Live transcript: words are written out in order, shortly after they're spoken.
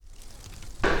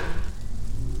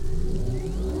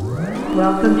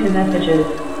Welcome to Messages.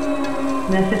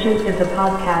 Messages is a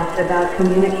podcast about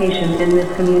communication and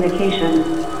miscommunication.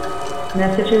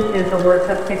 Messages is a work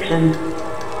of fiction.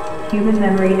 Human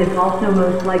memory is also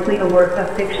most likely a work of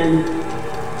fiction.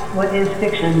 What is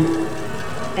fiction?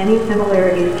 Any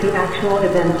similarities to actual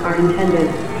events are intended.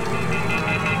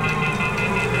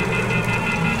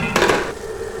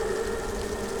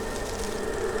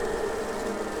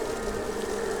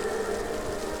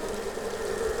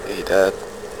 Hey Dad,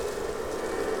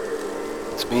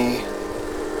 it's me.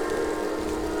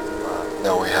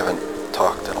 No, we haven't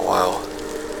talked in a while.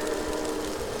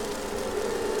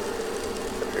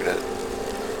 Figured it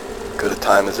good a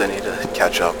time as any to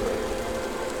catch up.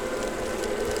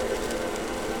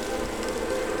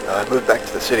 I moved back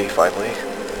to the city finally,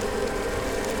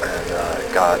 and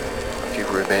got a few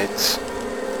roommates,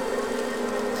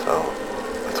 so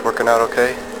it's working out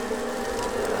okay. I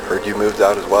heard you moved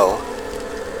out as well.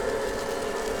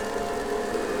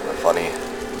 Funny.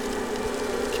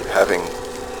 Keep having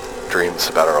dreams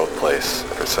about our old place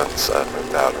ever since I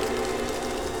moved out.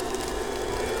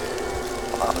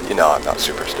 I'm not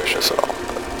superstitious at all,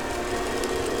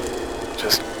 but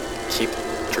just keep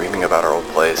dreaming about our old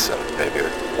place and maybe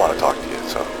want to talk to you,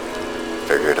 so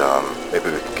figured maybe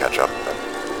we can catch up then.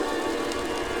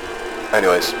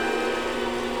 Anyways,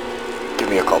 give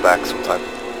me a call back sometime.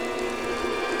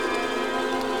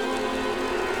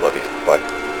 Love you. Bye.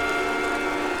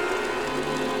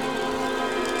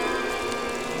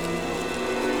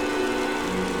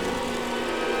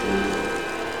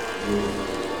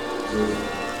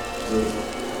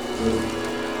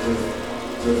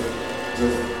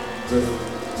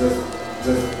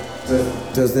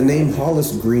 Does the name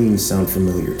Hollis Green sound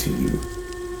familiar to you?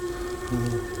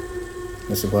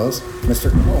 Mr. Wells?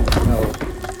 Mr. Oh, no.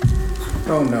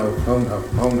 Oh, no. Oh, no.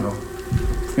 Oh, no.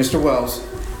 Mr. Wells.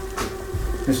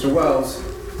 Mr. Wells.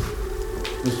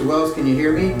 Mr. Wells, can you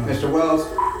hear me? Mr. Wells?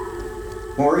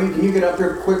 Maureen, can you get up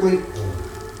here quickly?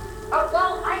 Oh,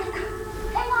 well, hang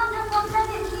on just 1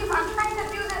 second, Chief. I'm trying to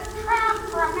do this trap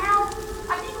for a mouse.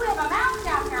 I think we have a mouse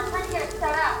down here. I'm trying to get it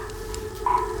set up.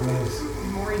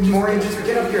 Maureen, just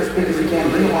get up here as quick as you can.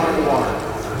 Bring a lot of the water.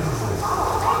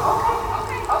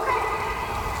 Okay.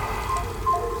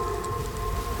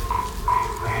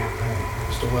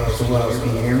 Mr. Wells, can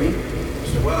you hear me?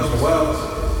 Mr. Wells.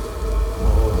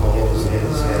 Oh, his head.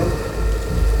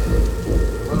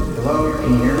 Hello, can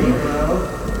you hear me?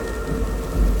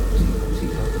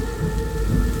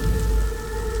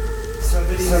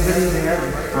 Somebody there?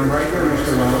 I'm right here,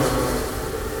 Mr. Wells.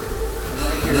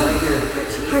 Right here.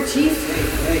 Hi, Chief.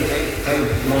 Hey,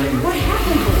 Maureen. What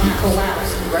happened? He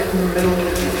collapsed right in the middle of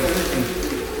everything.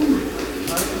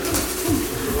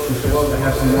 Mr. Wells, I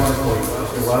have some water for you.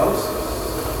 Mr. Wells?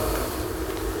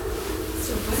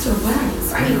 Mr. Wells.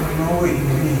 I don't know what you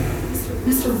mean.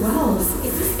 Mr. Wells.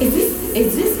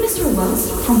 Is this Mr. Wells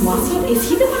from WhatsApp? Is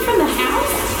he the one from the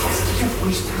house? Yes, get your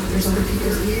voice down. There's other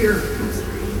people here.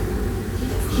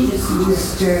 He This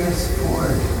is Janice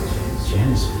Ford.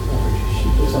 Janice Ford? She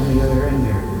was on the other end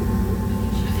there.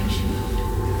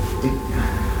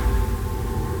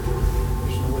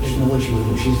 There's no way she would.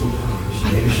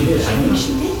 Maybe she did. I don't know.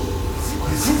 She did.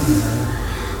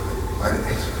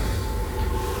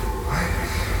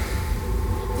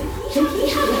 Did he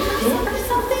have a fit or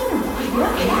something?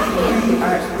 What happened?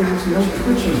 There was no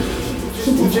twitching.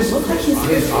 He just looked like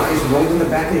his eyes rolled in the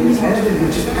back of his head and he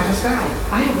just passed out.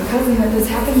 I have a cousin that this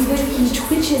happens with. He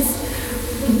twitches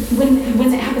when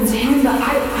it happens to him, but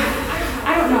I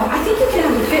don't know. I think you can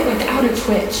have a fit without a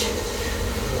twitch.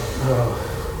 Oh.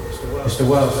 Mr.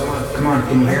 Wells, come on,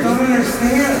 can you hear me? I don't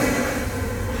understand.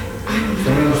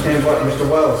 Don't understand what, Mr.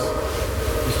 Wells?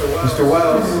 Mr.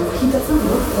 Wells? He doesn't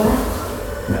look well.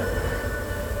 No.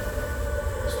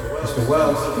 Mr.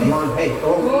 Wells, come on, hey,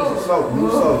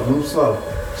 move slow.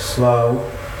 Slow.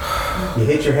 You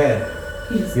hit your head.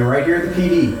 You're right here at the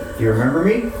PD. Do you remember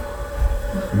me?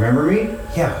 Remember me?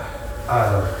 Yeah.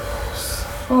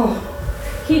 Oh,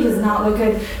 he does not look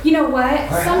good. You know what?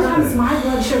 Sometimes my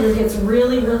blood sugar gets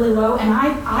really, really low, and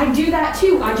I do that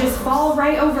too. I just fall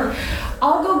right over.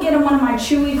 I'll go get him one of my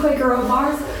Chewy Quaker Oat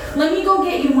bars. Let me go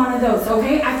get you one of those,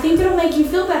 okay? I think it'll make you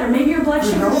feel better. Maybe your blood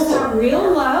sugar will start real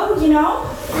low, you know?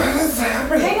 What is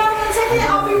happening? Hang on 1 second.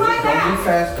 I'll be right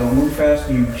back. Don't move fast.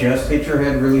 You just hit your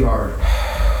head really hard.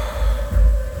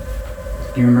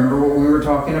 Do you remember what we were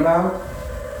talking about?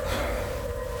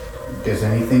 Does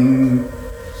anything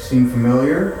seem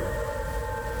familiar?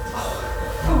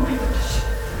 Oh my gosh.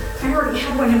 I already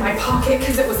had one in my pocket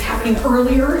because it was happening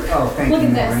earlier. Oh, thank Look you,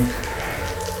 at Maureen. this.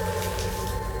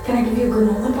 Can I give you a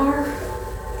granola bar?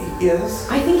 Yes.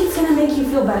 I think it's gonna make you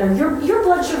feel better. Your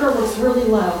blood sugar looks really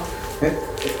low.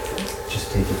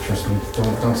 Just take it, trust me.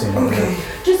 Don't say anything. Okay.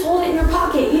 Just hold it in your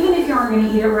pocket, even if you aren't gonna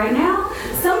eat it right now.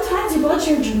 Sometimes your blood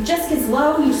sugar just gets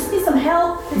low, you just need some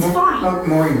help, it's fine. Oh,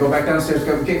 Maureen, go back downstairs.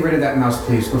 Go get rid of that mouse,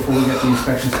 please, before we get the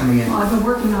inspections coming in. Well, I've been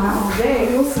working on it all day,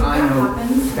 we'll see what I know.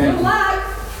 happens. Thank Good you. luck!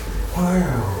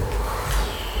 Wow.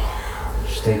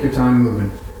 Just take your time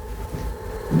moving.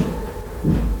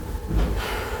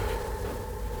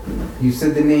 You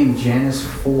said the name Janice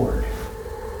Ford.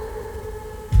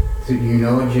 So you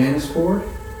know a Janice Ford?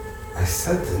 I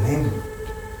said the name.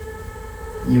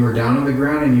 You were down on the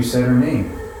ground and you said her name.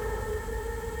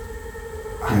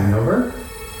 Do you know her?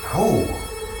 No.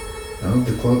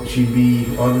 No, she'd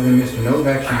be, other than Mr.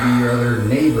 Novak, she'd be your other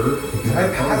neighbor. Did I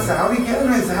pass out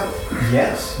again? Is that...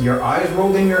 Yes, your eyes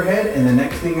rolled in your head, and the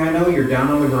next thing I know, you're down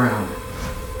on the ground.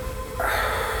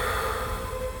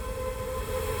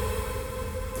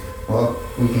 Well,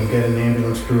 we can get an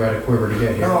ambulance crew out of Quiver to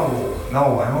get here.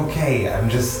 No, I'm okay. I'm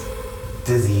just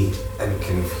dizzy and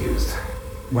confused.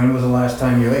 When was the last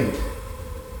time you ate?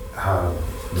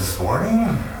 This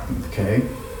morning? Okay.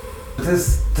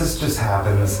 This just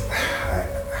happens.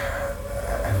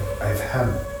 I've had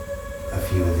a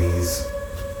few of these,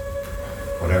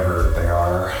 whatever they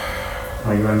are.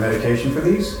 Are you on medication for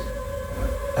these?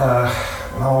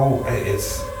 No,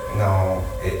 it's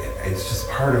just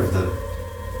part of the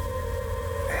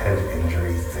head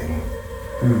injury thing.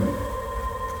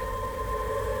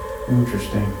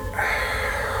 Interesting.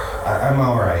 I'm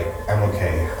all right. I'm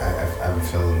okay. I'm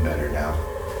feeling better now.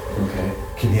 Okay.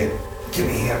 Can you give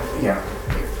me a... Yeah.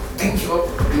 Thank you.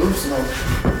 Move slow.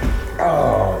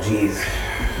 Oh, jeez.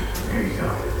 There you go.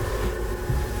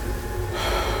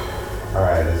 All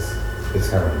right, it's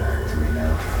coming back to me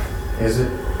now. Is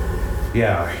it?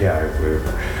 Yeah,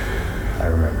 I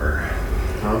remember.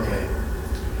 Okay.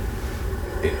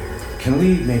 Can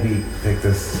we maybe pick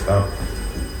this up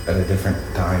at a different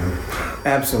time?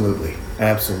 Absolutely.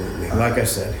 Like I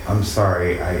said, I'm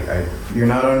sorry. you're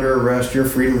not under arrest. You're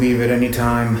free to leave at any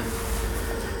time.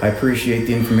 I appreciate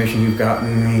the information you've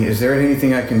gotten me. Is there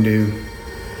anything I can do?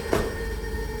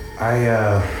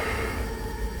 I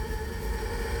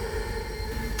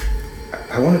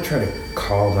want to try to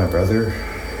call my brother.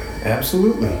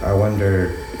 Absolutely. I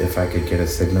wonder if I could get a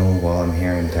signal while I'm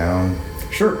here in town.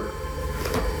 Sure.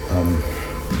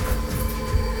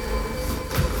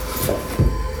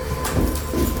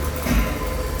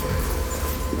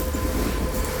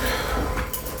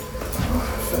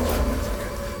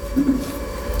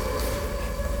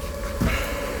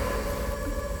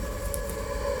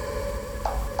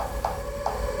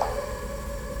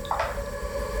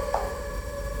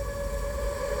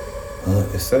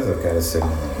 It says I've got a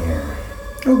signal in here.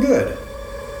 Oh, good.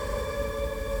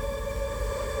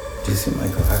 Do you see my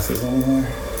glasses anywhere?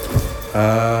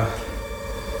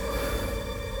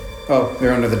 Oh,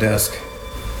 they're under the desk.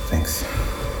 Thanks.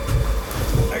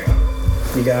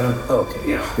 You got them?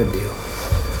 Okay, yeah. Good deal.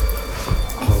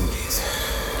 Oh,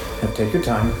 jeez. Now take your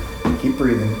time. Keep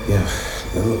breathing. Yeah.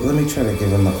 Let me try to give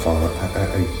him a call.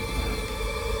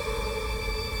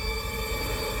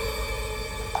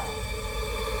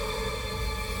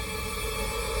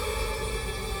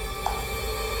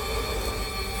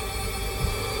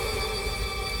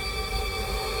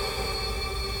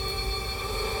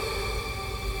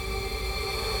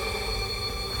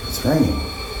 It's ringing.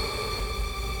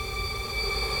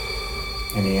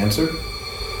 Any answer? Not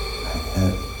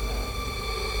yet.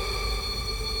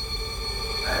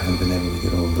 I haven't been able to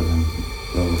get hold of him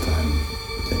the whole time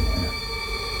we've been here.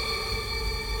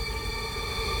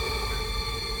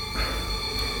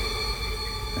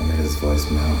 I got his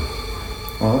voicemail.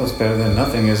 Well, it's better than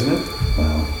nothing, isn't it?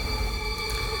 Well,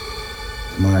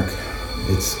 Mark,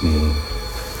 it's me.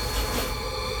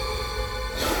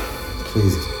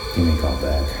 Please give me a call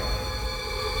back.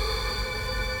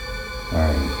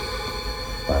 Alright.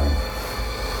 Bye.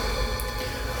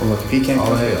 Well, look, if he can't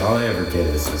All I ever get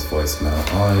is his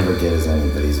voicemail. All I ever get is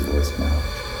anybody's voicemail.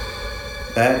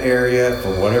 that area, for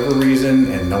whatever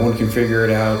reason, and no one can figure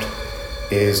it out,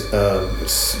 is a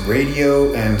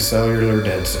radio and cellular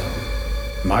dead zone.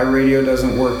 My radio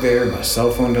doesn't work there. My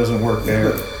cell phone doesn't work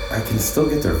there. But I can still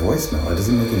get their voicemail. It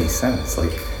doesn't make any sense.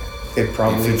 Like, It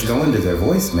probably if it's just, going to their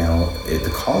voicemail, the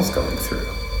call's going through.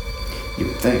 you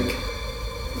would think.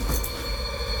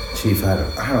 Chief, I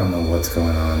don't know what's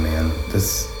going on, man.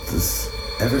 This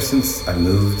ever since I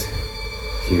moved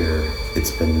here,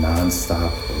 it's been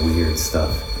nonstop weird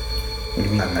stuff. What do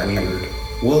you mean weird?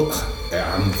 Well,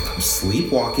 I'm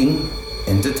sleepwalking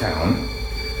into town.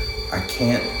 I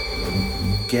can't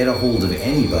get a hold of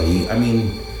anybody. I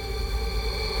mean,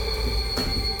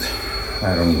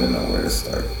 I don't even know where to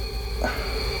start.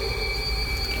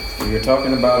 You're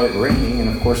talking about it raining, and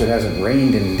of course it hasn't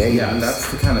rained in days. Yeah,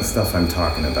 that's the kind of stuff I'm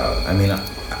talking about. I mean,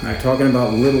 You're talking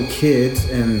about little kids,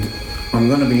 and I'm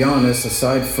gonna be honest,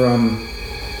 aside from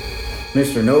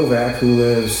Mr. Novak, who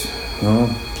lives, well,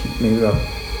 maybe about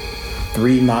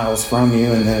 3 miles from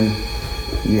you, and then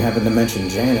you happen to mention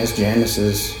Janice. Janice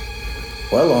is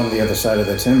well on the other side of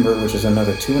the timber, which is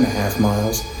another 2.5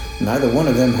 miles. Neither one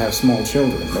of them have small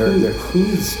children.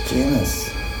 who's Janice?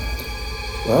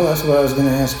 Well, that's what I was gonna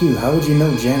ask you. How would you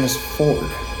know Janice Ford?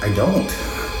 I don't.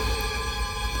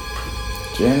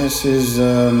 Janice is,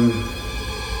 a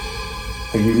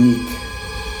unique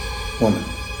woman.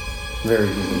 Very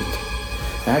unique.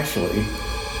 Actually,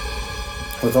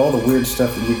 with all the weird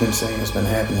stuff that you've been saying has been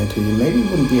happening to you, maybe it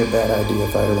wouldn't be a bad idea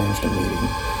if I arranged a meeting.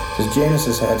 Because Janice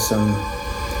has had some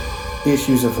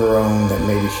issues of her own that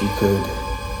maybe she could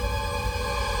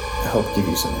help give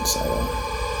you some insight on.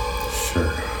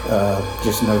 Sure.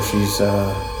 Just know she's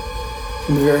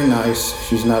very nice.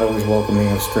 She's not always welcoming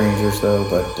of strangers, though,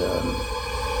 but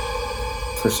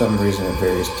for some reason it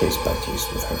varies case by case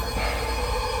with her.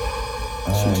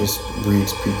 She just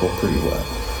reads people pretty well.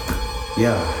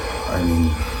 Yeah, I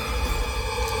mean,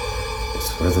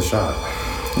 it's worth a shot.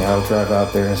 Yeah, I'll drive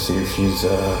out there and see if she's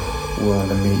willing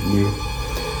to meet you.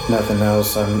 Nothing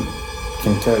else, I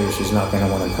can tell you she's not going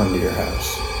to want to come to your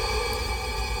house.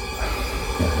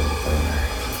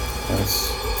 That's...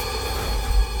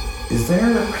 Is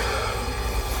there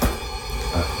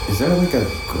like a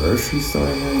grocery store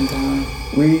here in town?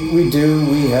 We do.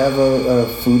 We have a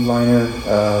food liner.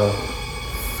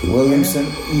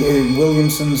 Williamson's.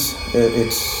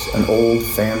 It's an old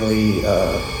family.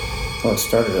 Well, it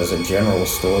started as a general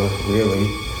store, really.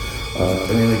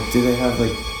 I mean, like, do they have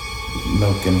like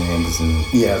milk and eggs and?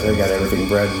 Yeah, they got everything: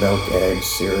 bread, milk, eggs,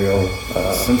 cereal.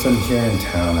 Since I'm here in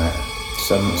town,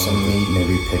 some meat.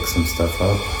 Maybe pick some stuff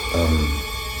up.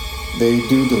 They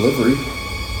do delivery.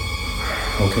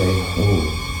 Okay. Ooh,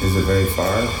 is it very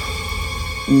far?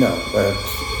 No.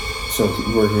 So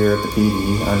we're here at the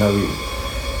PD. I know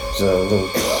it's a little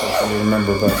tough to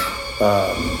remember, but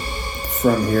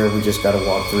from here we just got to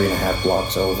walk 3.5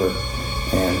 blocks over,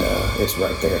 and it's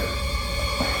right there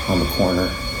on the corner.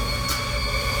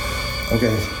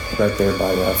 Okay. Right there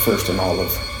by First and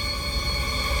Olive.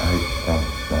 I don't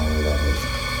know where that is.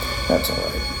 That's all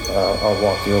right. I'll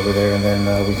walk you over there, and then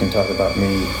we can talk about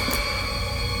me.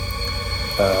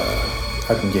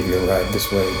 I can give you a ride this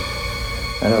way.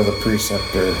 I know the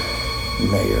preceptor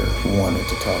mayor wanted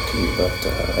to talk to you, but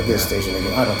at this stage in the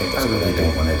game, I don't think that's I really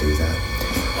don't want to do that.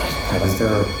 Is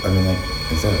there a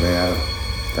way out of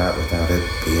that without it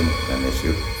being an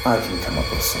issue? I can come up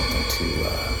with something to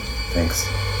Thanks.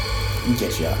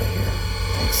 get you out of here.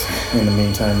 Thanks. In the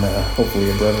meantime, hopefully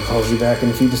your brother calls you back,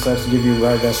 and if he decides to give you a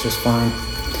ride, that's just fine.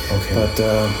 Okay. But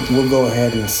we'll go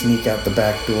ahead and sneak out the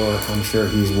back door. I'm sure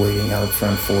he's waiting out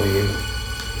front for you.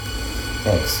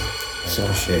 Thanks. So,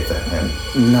 Appreciate that, man.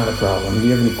 not a problem. Do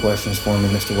you have any questions for me,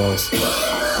 Mr. Wells?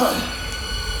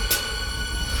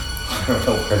 I don't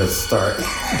know where to start.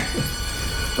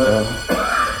 But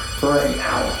for right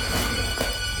now,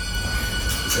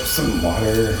 is there some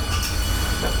water?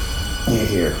 Yeah,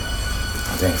 here.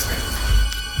 Thanks, man.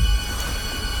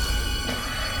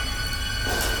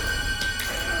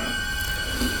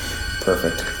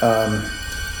 Perfect.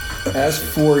 As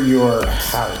for your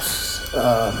house,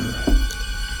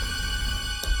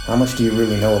 how much do you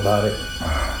really know about it?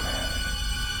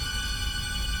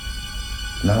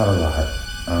 Not a lot.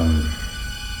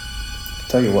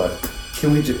 Tell you what,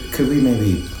 Could we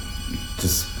maybe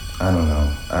just, I don't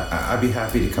know. I'd be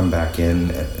happy to come back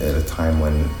in at a time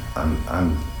when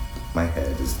my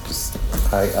head is just.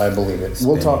 I believe it.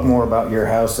 We'll talk more about your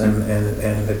house and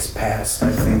its past.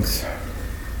 I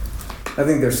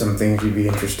think there's some things you'd be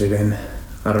interested in.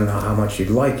 I don't know how much you'd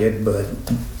like it, but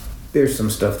there's some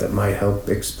stuff that might help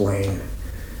explain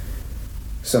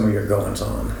some of your goings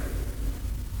on.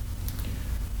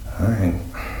 All right.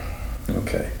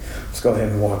 Okay. Let's go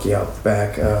ahead and walk you out the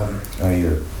back.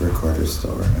 Your recorder's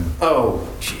still running. Oh,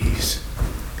 jeez.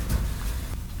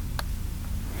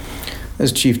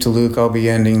 As Chief Taluk, I'll be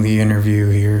ending the interview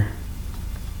here.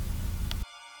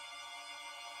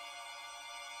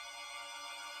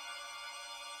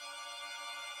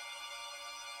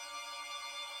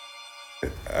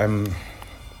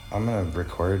 I'm gonna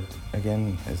record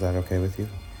again. Is that okay with you?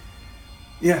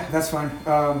 Yeah, that's fine.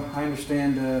 I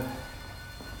understand.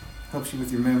 Helps you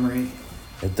with your memory.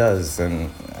 It does,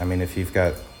 and I mean, if you've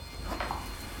got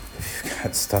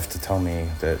stuff to tell me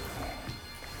that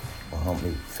will help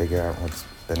me figure out what's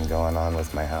been going on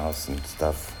with my house and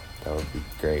stuff, that would be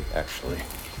great, actually.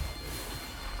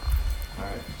 All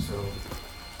right. So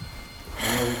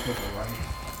know we took a right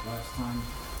last time,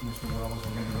 Mr. Wells.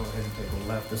 We're gonna go ahead and take a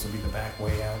left. This will be the back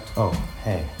way out. Oh,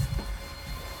 hey.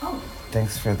 Oh,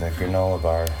 Thanks for the granola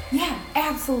bar. yeah,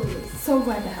 absolutely. So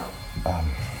glad to help. I'm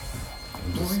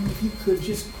just... Maureen, if you could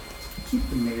just keep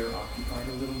the mayor occupied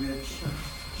a little bit.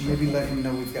 Maybe let him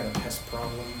know we've got a pest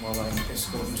problem while I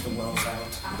escort Mr. Wells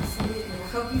out. Absolutely. I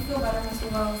hope you feel better,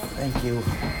 Mr. Wells. Thank you.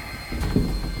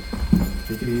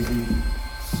 Take it easy.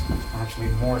 It's actually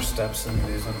more steps than it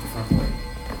is up the front way.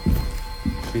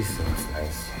 She seems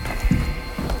nice.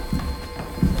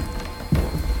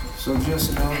 So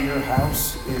just know your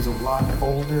house is a lot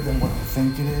older than what you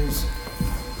think it is.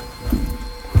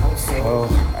 Also, Oh,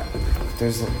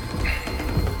 there's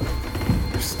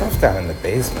stuff down in the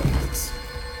basement that's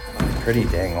pretty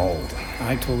dang old.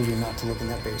 I told you not to look in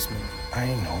that basement. I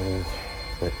know,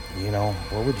 but you know,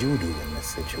 what would you do in this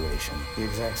situation? The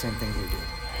exact same thing you did.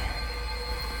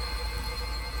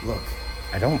 Look,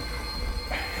 I don't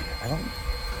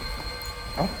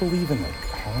believe in like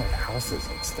haunted houses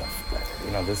and stuff, but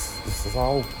you know, this is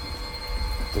all,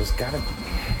 there's gotta be,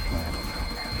 I don't know,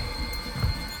 man.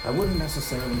 I wouldn't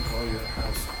necessarily call your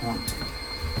house haunted.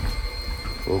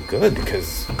 Well, good,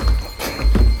 because I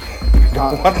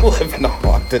don't want to live in a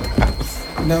haunted house.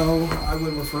 No, I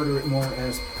would refer to it more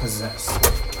as possessed.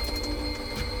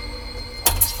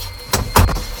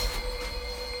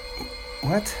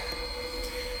 What?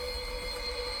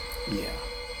 Yeah,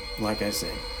 like I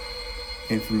said,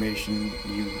 information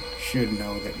you should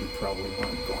know that you probably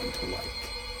weren't going to like.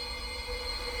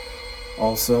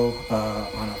 Also,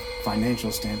 on a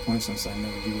financial standpoint, since I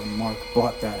know you and Mark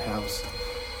bought that house,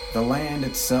 the land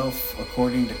itself,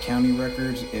 according to county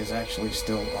records, is actually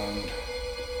still owned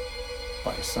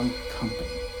by some company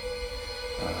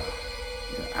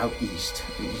out east,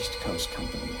 the East Coast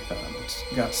Company. It's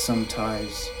got some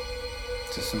ties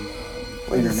to some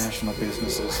international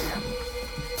businesses.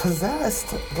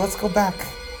 Possessed? Let's go back.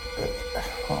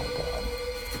 Oh, God.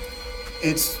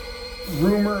 It's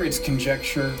rumor, it's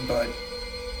conjecture, but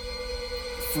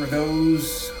for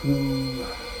those who...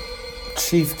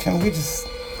 Chief, can we just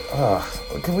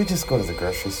go to the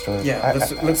grocery store? Yeah,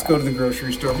 let's go to the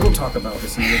grocery store. We'll talk about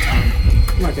this another time.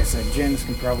 Like I said, Janice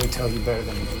can probably tell you better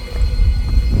than me.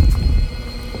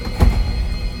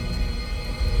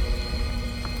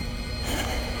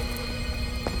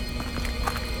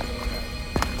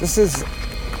 This is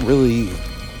really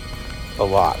a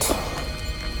lot.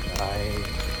 I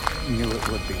knew it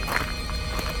would be.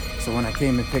 So when I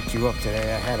came and picked you up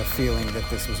today, I had a feeling that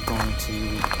this was going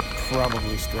to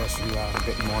probably stress you out a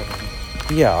bit more than...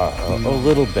 Yeah, a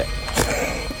little bit.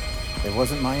 It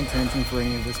wasn't my intention for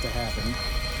any of this to happen.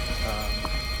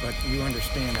 But you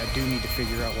understand, I do need to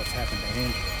figure out what's happened to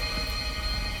Andrew.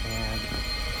 And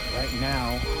right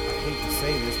now, I hate to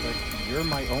say this, but you're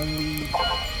my only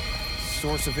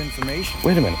source of information.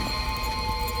 Wait a minute.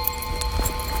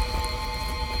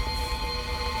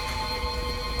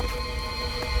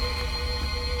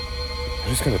 I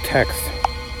just got a text.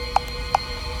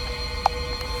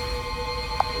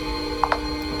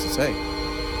 What's it say?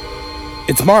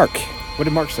 It's Mark. What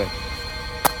did Mark say?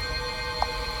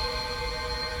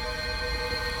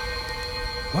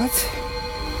 What?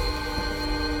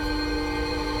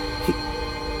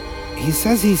 He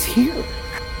says he's here.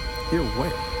 Here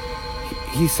where?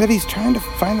 He said he's trying to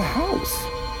find the house.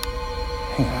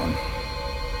 Hang on.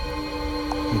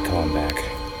 Let me call him back.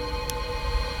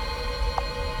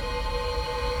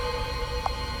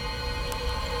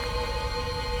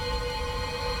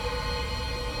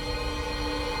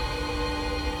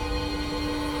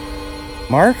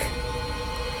 Mark?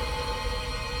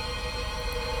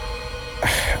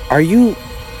 You're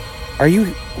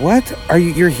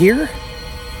here?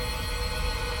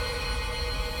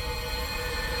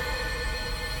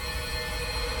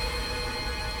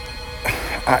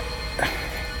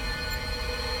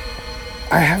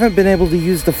 I haven't been able to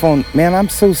use the phone. Man, I'm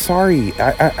so sorry.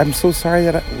 I'm so sorry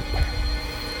that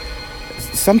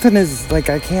something is like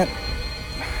I can't...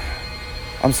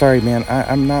 I'm sorry, man.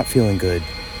 I'm not feeling good.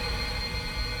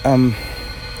 I'm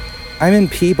in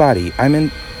Peabody. I'm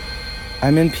in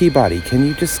Peabody. Can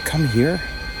you just come here?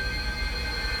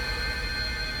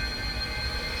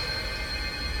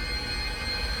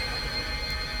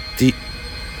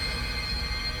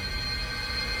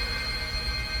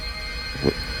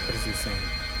 What is he saying?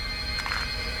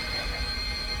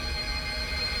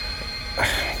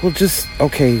 Well, just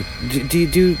okay.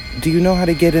 Do you know how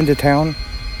to get into town?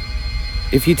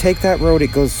 If you take that road,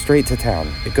 it goes straight to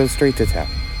town. It goes straight to town.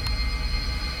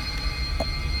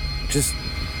 Just,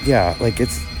 yeah, like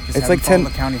it's like 10.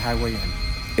 The county highway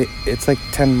in. It's like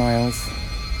 10 miles.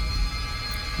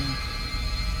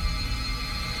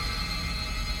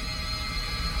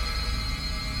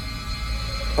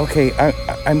 Okay,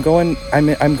 I'm going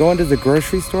to the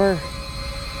grocery store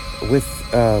with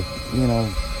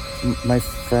my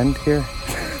friend here.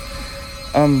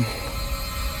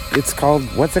 It's called,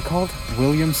 what's it called?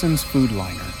 Williamson's Food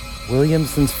Liner.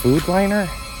 Williamson's Food Liner?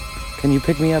 Can you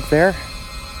pick me up there?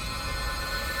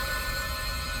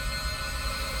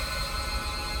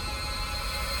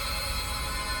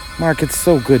 Mark, it's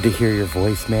so good to hear your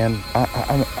voice, man.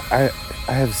 I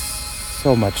have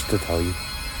so much to tell you.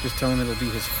 Just tell him it'll be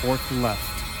his fourth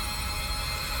left.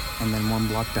 And then one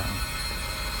block down.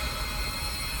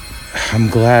 I'm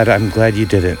glad you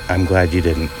didn't. I'm glad you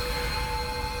didn't.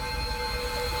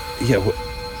 Yeah,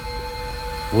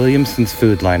 Williamson's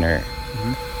Food Liner.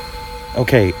 Mm-hmm.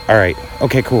 Okay, all right.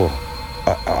 Okay, cool.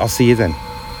 I'll see you then.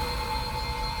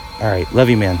 All right, love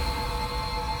you, man.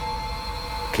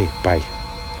 Okay, bye.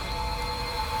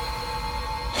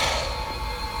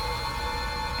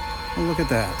 Well, look at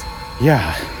that.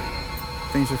 Yeah.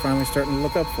 Things are finally starting to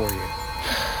look up for you.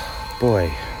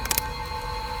 Boy.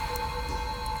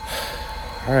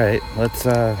 All right, let's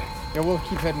Yeah, we'll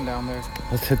keep heading down there.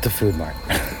 let's hit the food mart.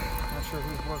 Not sure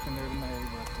who's working there tonight,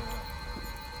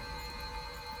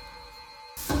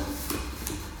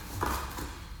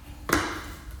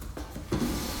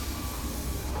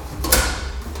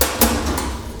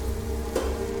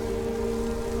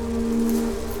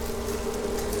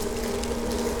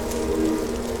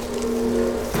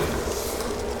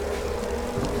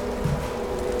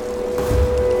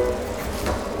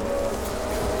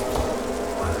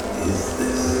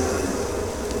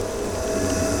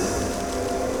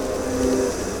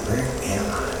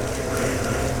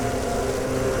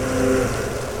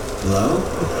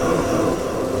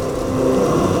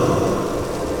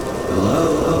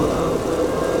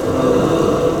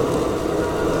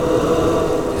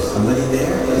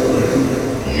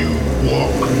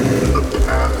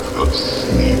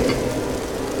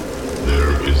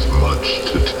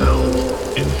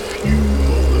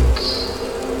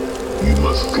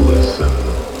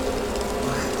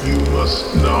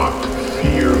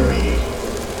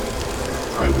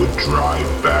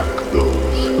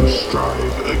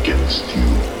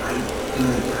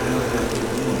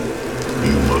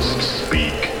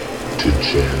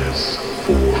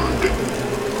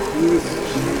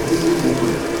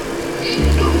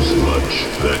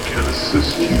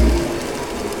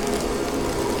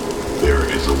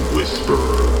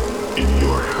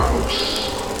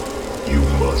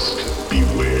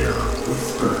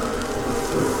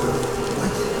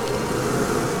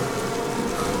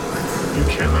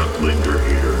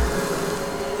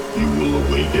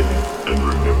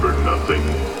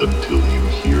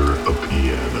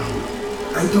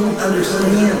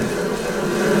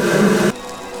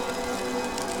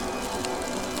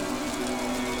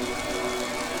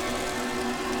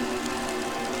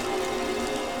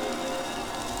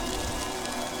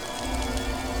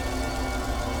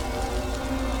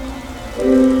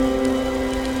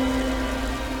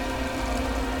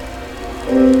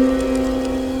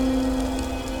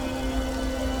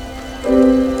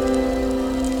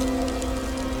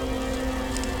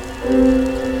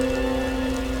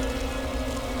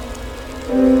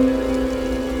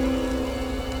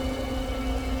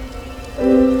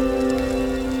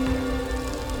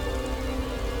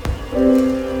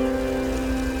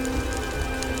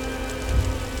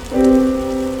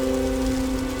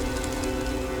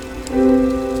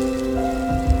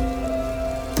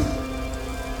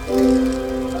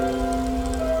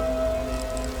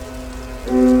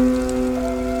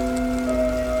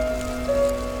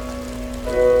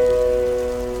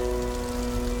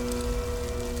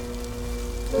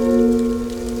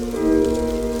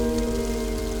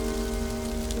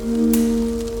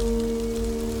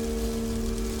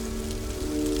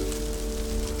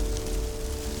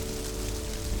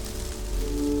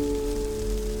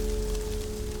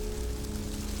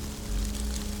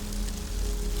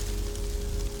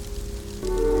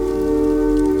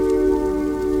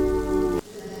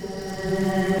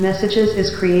 Messages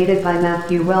is created by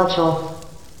Matthew Welchel.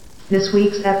 This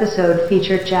week's episode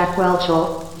featured Jack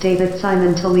Welchel, David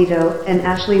Simon Toledo, and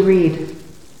Ashley Reed.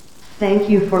 Thank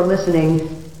you for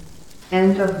listening.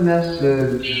 End of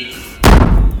message.